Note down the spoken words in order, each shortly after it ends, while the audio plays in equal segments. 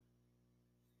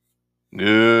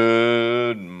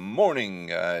Good morning,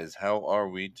 guys. How are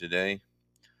we today?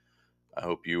 I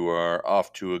hope you are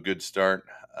off to a good start.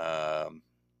 Um,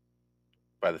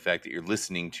 by the fact that you're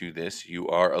listening to this, you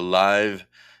are alive.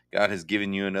 God has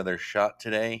given you another shot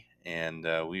today, and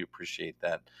we appreciate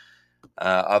that.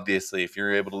 Obviously, if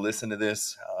you're able to listen to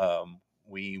this,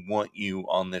 we want you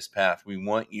on this path. We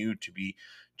want you to be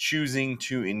choosing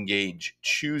to engage,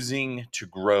 choosing to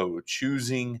grow,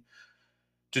 choosing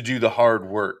to do the hard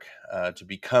work, to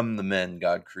become the men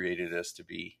God created us to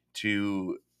be,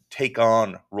 to take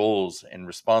on roles and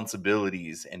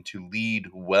responsibilities, and to lead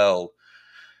well.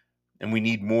 And we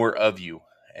need more of you.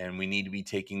 And we need to be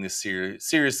taking this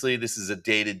seriously. This is a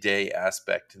day to day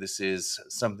aspect. This is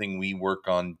something we work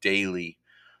on daily,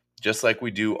 just like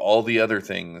we do all the other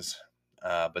things.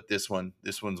 But this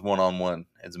one's one on one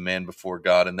as a man before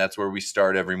God. And that's where we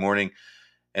start every morning.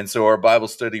 And so our Bible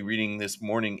study reading this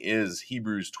morning is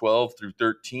Hebrews 12 through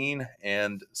 13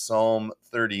 and Psalm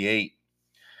 38.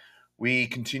 We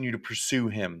continue to pursue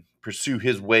him, pursue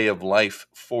his way of life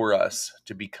for us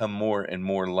to become more and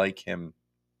more like him,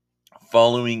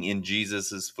 following in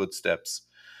Jesus's footsteps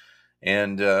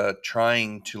and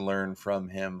trying to learn from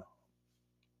him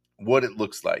what it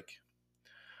looks like.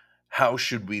 How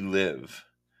should we live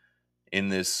in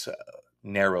this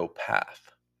narrow path?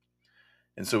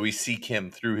 And so we seek him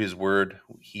through his word.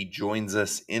 He joins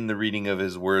us in the reading of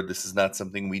his word. This is not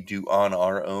something we do on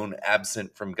our own,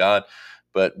 absent from God,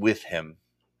 but with him.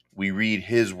 We read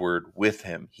his word with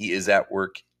him. He is at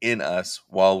work in us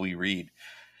while we read.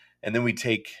 And then we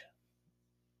take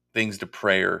things to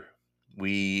prayer.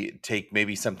 We take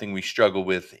maybe something we struggle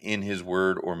with in his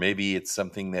word, or maybe it's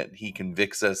something that he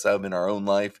convicts us of in our own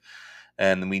life.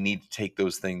 And we need to take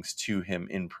those things to him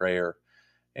in prayer.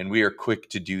 And we are quick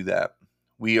to do that.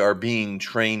 We are being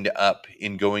trained up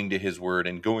in going to his word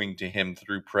and going to him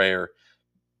through prayer.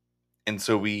 And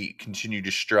so we continue to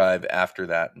strive after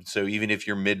that. And so even if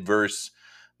you're mid-verse,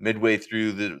 midway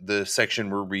through the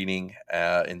section we're reading,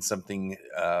 and something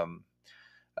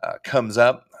comes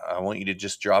up, I want you to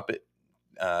just drop it,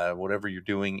 whatever you're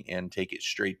doing, and take it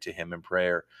straight to him in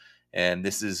prayer. And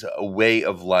this is a way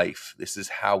of life. This is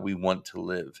how we want to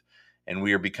live. And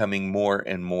we are becoming more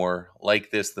and more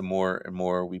like this the more and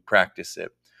more we practice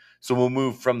it. So we'll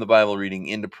move from the Bible reading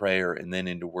into prayer and then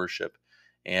into worship.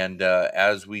 And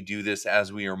as we do this,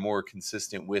 as we are more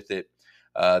consistent with it,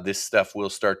 this stuff will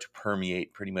start to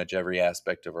permeate pretty much every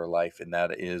aspect of our life. And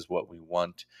that is what we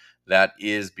want. That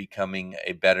is becoming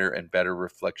a better and better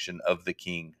reflection of the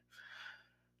King.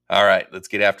 All right, let's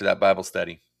get after that Bible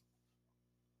study.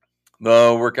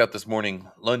 The workout this morning: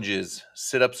 lunges,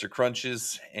 sit ups or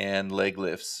crunches, and leg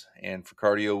lifts. And for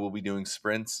cardio, we'll be doing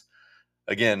sprints.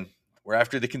 Again, we're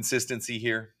after the consistency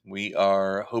here. We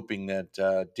are hoping that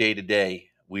day to day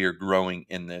we are growing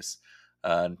in this.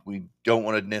 We don't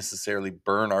want to necessarily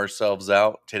burn ourselves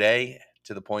out today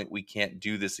to the point we can't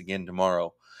do this again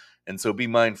tomorrow. And so be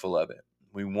mindful of it.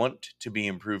 We want to be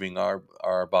improving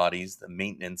our bodies, the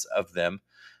maintenance of them.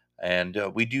 And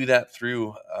we do that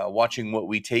through watching what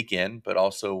we take in, but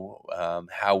also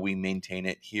how we maintain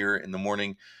it here in the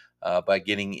morning by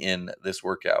getting in this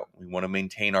workout. We want to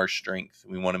maintain our strength.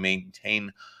 We want to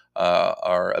maintain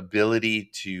our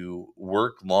ability to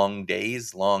work long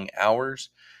days, long hours.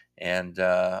 And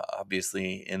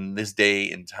obviously, in this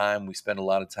day and time, we spend a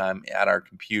lot of time at our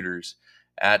computers,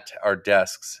 at our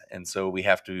desks. And so we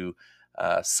have to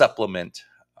supplement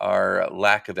our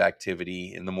lack of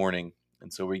activity in the morning.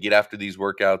 And so we get after these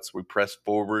workouts, we press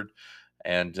forward,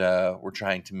 and we're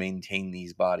trying to maintain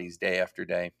these bodies day after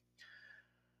day.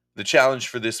 The challenge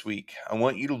for this week: I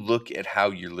want you to look at how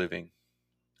you're living.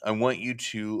 I want you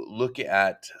to look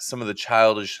at some of the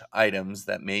childish items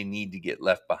that may need to get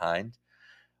left behind.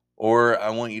 Or I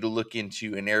want you to look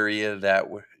into an area that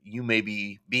you may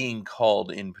be being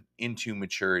called into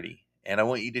maturity. And I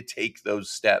want you to take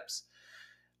those steps.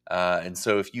 And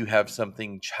so if you have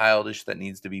something childish that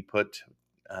needs to be put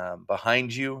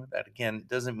behind you, that again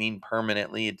doesn't mean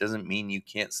permanently. It doesn't mean you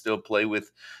can't still play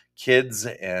with kids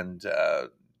and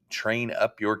train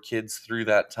up your kids through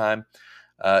that time.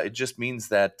 It just means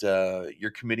that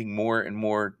you're committing more and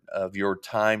more of your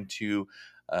time to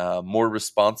more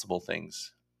responsible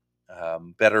things,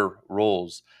 better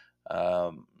roles,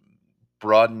 um,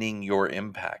 broadening your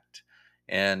impact.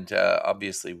 And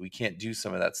obviously, we can't do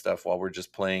some of that stuff while we're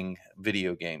just playing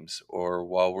video games, or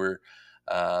while we're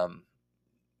um,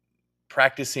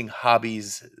 practicing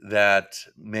hobbies that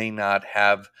may not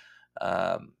have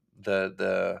um, the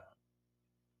the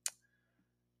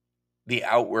the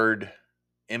outward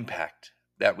impact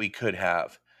that we could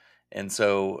have. And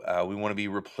so we want to be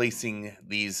replacing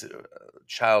these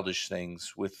childish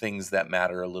things with things that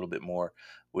matter a little bit more,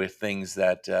 with things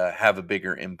that have a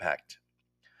bigger impact.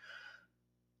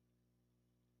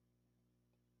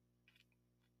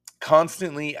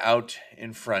 Constantly out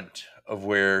in front of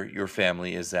where your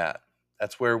family is at.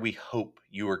 That's where we hope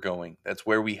you are going. That's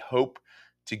where we hope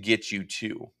to get you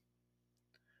to.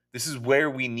 This is where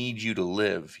we need you to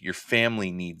live. Your family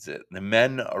needs it. The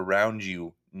men around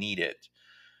you need it.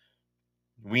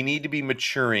 We need to be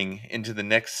maturing into the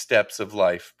next steps of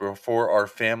life before our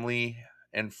family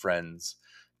and friends,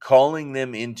 calling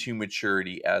them into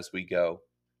maturity as we go.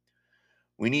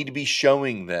 We need to be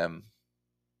showing them.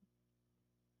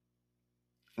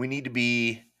 We need to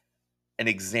be an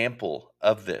example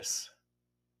of this.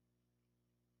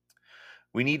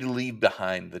 We need to leave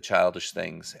behind the childish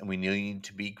things and we need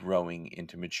to be growing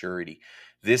into maturity.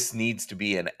 This needs to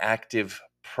be an active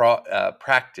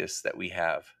practice that we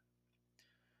have,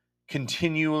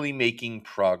 continually making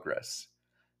progress.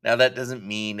 Now, that doesn't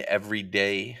mean every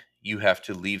day you have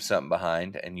to leave something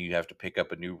behind and you have to pick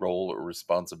up a new role or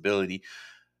responsibility.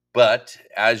 But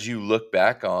as you look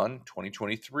back on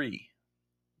 2023,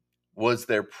 was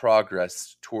there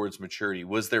progress towards maturity?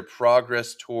 Was there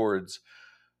progress towards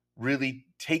really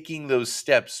taking those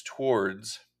steps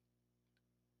towards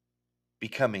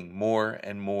becoming more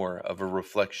and more of a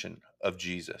reflection of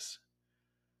Jesus?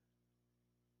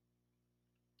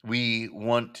 We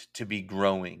want to be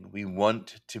growing. We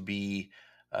want to be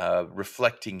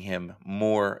reflecting Him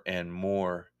more and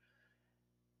more.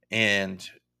 And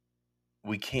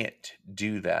we can't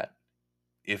do that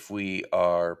if we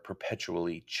are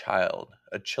perpetually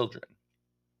children.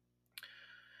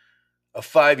 A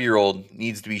 5-year-old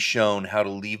needs to be shown how to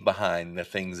leave behind the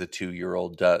things a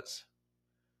 2-year-old does.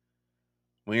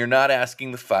 We are not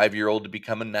asking the 5-year-old to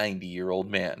become a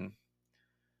 90-year-old man,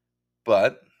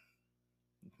 but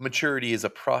maturity is a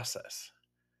process.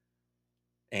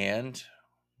 And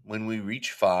when we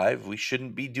reach 5, we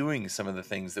shouldn't be doing some of the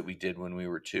things that we did when we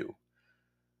were 2.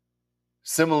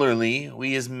 Similarly,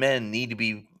 we as men need to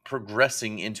be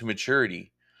progressing into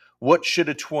maturity. What should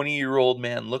a 20-year-old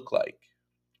man look like?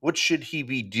 What should he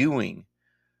be doing?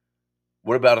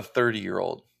 What about a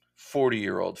 30-year-old,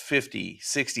 40-year-old, 50,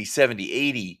 60, 70,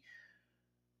 80?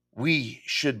 We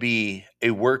should be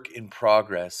a work in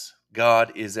progress.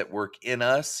 God is at work in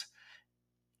us.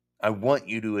 I want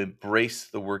you to embrace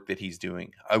the work that He's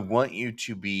doing. I want you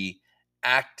to be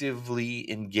actively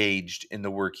engaged in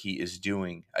the work He is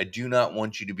doing. I do not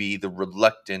want you to be the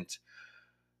reluctant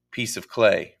piece of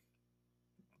clay,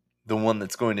 the one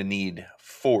that's going to need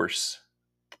force,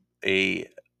 a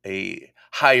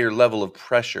higher level of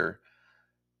pressure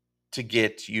to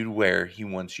get you to where He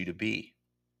wants you to be.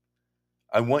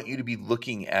 I want you to be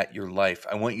looking at your life.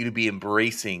 I want you to be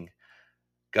embracing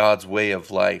God's way of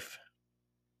life.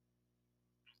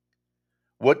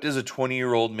 What does a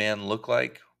 20-year-old man look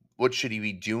like? What should he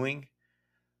be doing?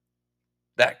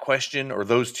 That question, or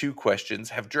those two questions,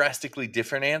 have drastically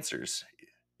different answers.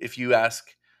 If you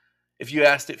asked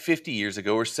it 50 years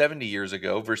ago or 70 years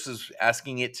ago versus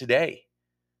asking it today.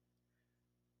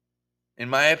 In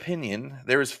my opinion,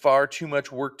 there is far too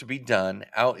much work to be done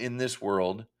out in this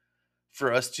world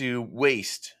for us to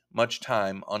waste much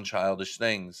time on childish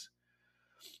things.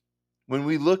 When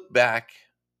we look back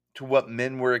to what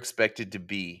men were expected to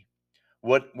be,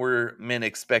 what were men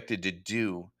expected to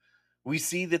do, we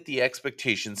see that the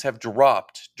expectations have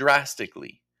dropped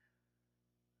drastically.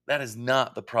 That is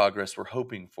not the progress we're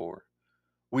hoping for.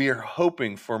 We are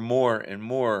hoping for more and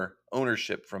more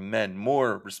ownership from men,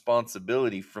 more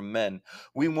responsibility from men.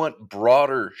 We want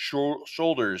broader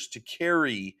shoulders to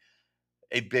carry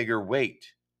a bigger weight.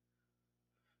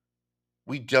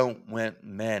 We don't want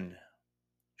men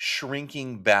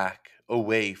shrinking back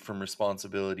away from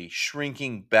responsibility,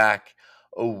 shrinking back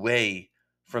away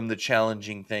from the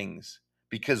challenging things.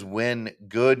 Because when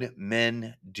good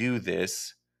men do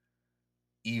this,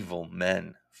 evil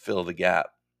men fill the gap.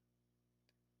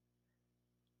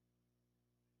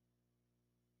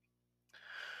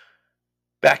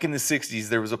 Back in the 60s,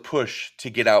 there was a push to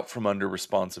get out from under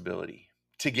responsibility,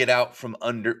 to get out from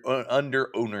under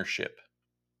ownership.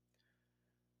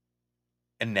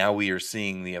 And now we are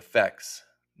seeing the effects,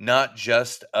 not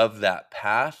just of that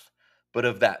path, but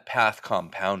of that path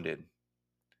compounded.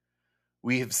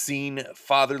 We have seen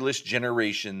fatherless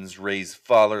generations raise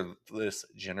fatherless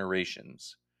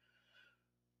generations.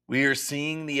 We are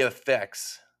seeing the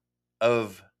effects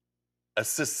of a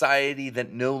society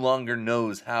that no longer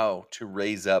knows how to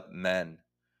raise up men.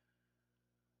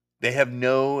 They have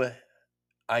no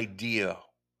idea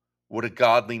what a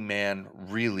godly man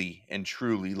really and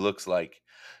truly looks like.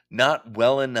 not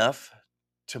well enough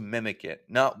to mimic it,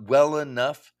 not well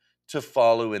enough to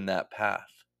follow in that path.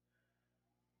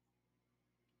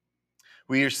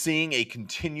 We are seeing a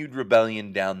continued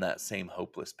rebellion down that same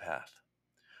hopeless path.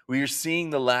 We are seeing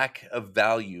the lack of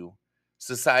value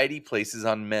society places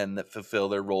on men that fulfill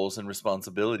their roles and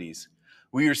responsibilities.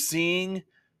 We are seeing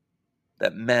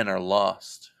that men are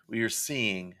lost. We are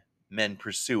seeing men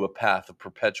pursue a path of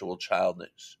perpetual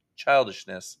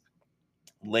childishness,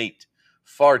 late,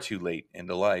 far too late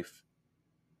into life.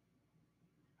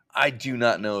 I do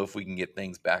not know if we can get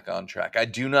things back on track. I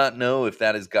do not know if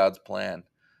that is God's plan.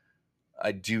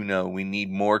 I do know we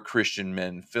need more Christian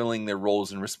men filling their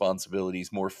roles and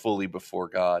responsibilities more fully before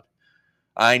God.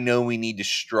 I know we need to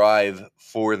strive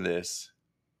for this.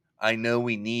 I know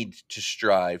we need to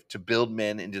strive to build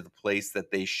men into the place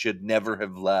that they should never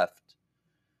have left.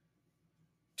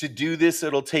 To do this,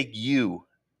 it'll take you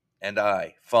and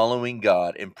I following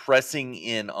God and pressing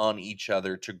in on each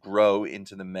other to grow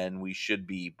into the men we should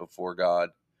be before God.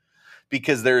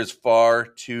 Because there is far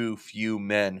too few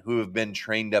men who have been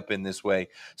trained up in this way.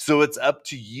 So it's up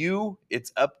to you,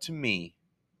 it's up to me,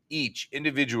 each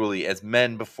individually as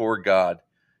men before God,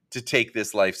 to take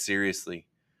this life seriously,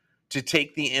 to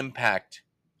take the impact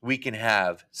we can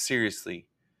have seriously.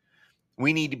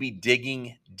 We need to be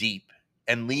digging deep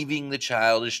and leaving the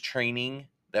childish training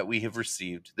that we have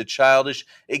received, the childish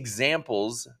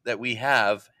examples that we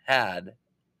have had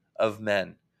of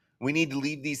men. We need to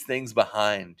leave these things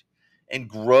behind and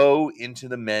grow into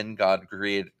the men God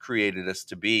created us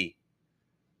to be.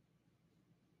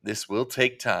 This will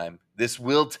take time. This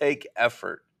will take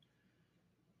effort.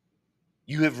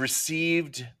 You have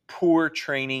received poor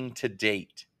training to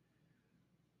date.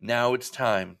 Now it's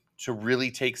time to really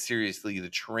take seriously the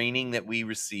training that we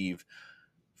receive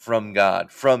from God,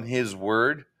 from His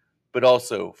Word, but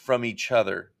also from each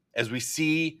other as we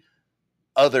see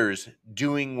others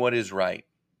doing what is right.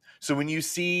 So when you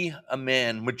see a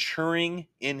man maturing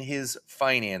in his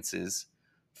finances,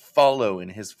 follow in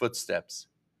his footsteps.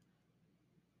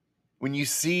 When you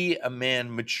see a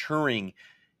man maturing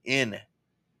in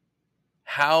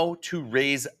how to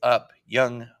raise up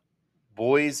young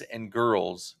boys and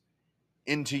girls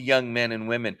into young men and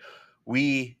women,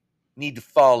 we need to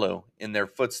follow in their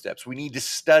footsteps. We need to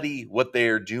study what they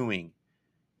are doing,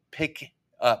 pick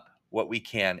up what we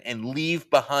can, and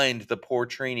leave behind the poor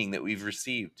training that we've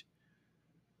received.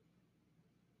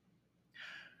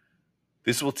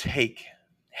 This will take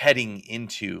heading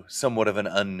into somewhat of an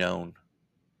unknown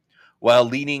while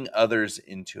leading others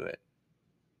into it.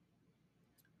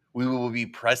 We will be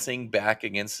pressing back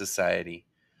against society.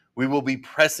 We will be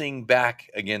pressing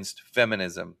back against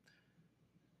feminism,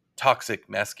 toxic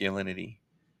masculinity.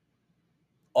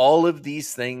 All of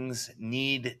these things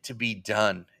need to be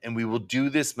done, and we will do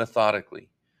this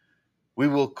methodically. We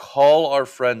will call our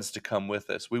friends to come with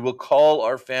us. We will call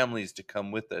our families to come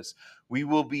with us. We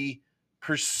will be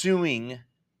pursuing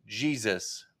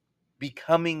Jesus,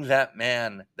 becoming that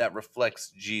man that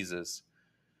reflects Jesus.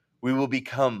 We will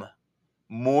become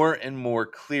more and more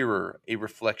clearer a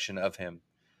reflection of him,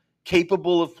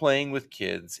 capable of playing with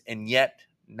kids and yet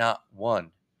not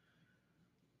one,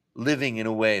 living in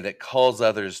a way that calls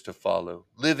others to follow,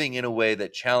 living in a way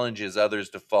that challenges others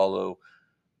to follow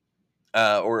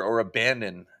or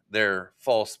abandon their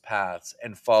false paths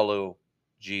and follow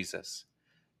Jesus.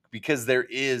 Because there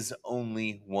is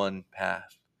only one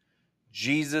path.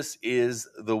 Jesus is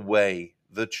the way,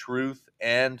 the truth,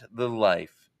 and the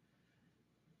life.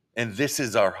 And this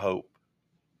is our hope.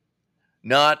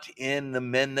 Not in the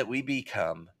men that we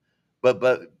become, but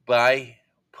by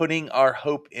putting our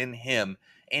hope in Him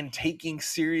and taking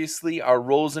seriously our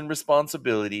roles and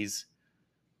responsibilities,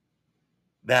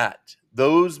 that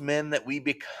those men that we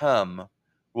become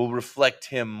will reflect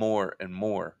Him more and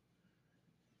more.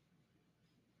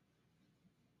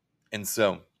 And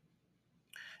so,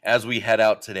 as we head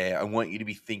out today, I want you to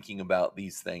be thinking about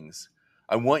these things.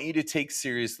 I want you to take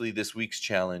seriously this week's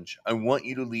challenge. I want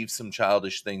you to leave some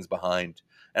childish things behind.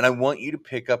 And I want you to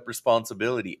pick up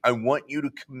responsibility. I want you to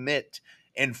commit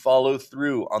and follow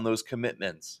through on those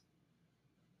commitments.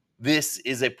 This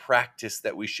is a practice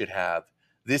that we should have.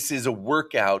 This is a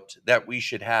workout that we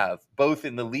should have, both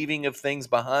in the leaving of things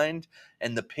behind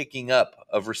and the picking up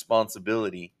of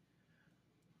responsibility.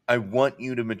 I want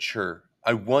you to mature.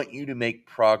 I want you to make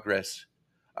progress.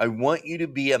 I want you to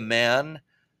be a man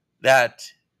that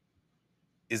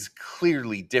is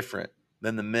clearly different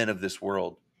than the men of this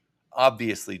world,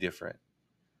 obviously different.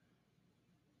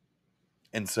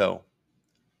 And so,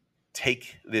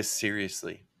 take this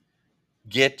seriously.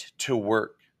 Get to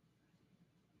work.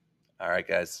 All right,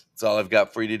 guys, that's all I've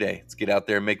got for you today. Let's get out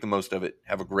there and make the most of it.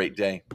 Have a great day.